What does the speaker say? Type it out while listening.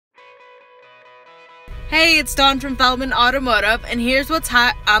Hey, it's Dawn from Feldman Automotive, and here's what's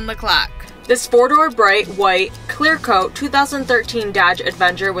hot on the clock. This 4-door bright white clear coat 2013 Dodge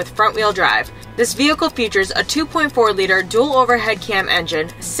Avenger with front-wheel drive. This vehicle features a 2.4-liter dual overhead cam engine,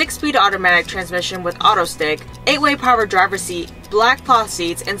 6-speed automatic transmission with auto stick, 8-way power driver's seat, black cloth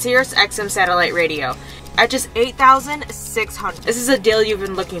seats, and Sirius XM satellite radio. At just $8,600. This is a deal you've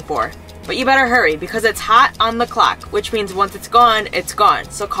been looking for. But you better hurry because it's hot on the clock, which means once it's gone, it's gone.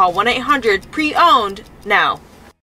 So call 1-800-PRE-OWNED now.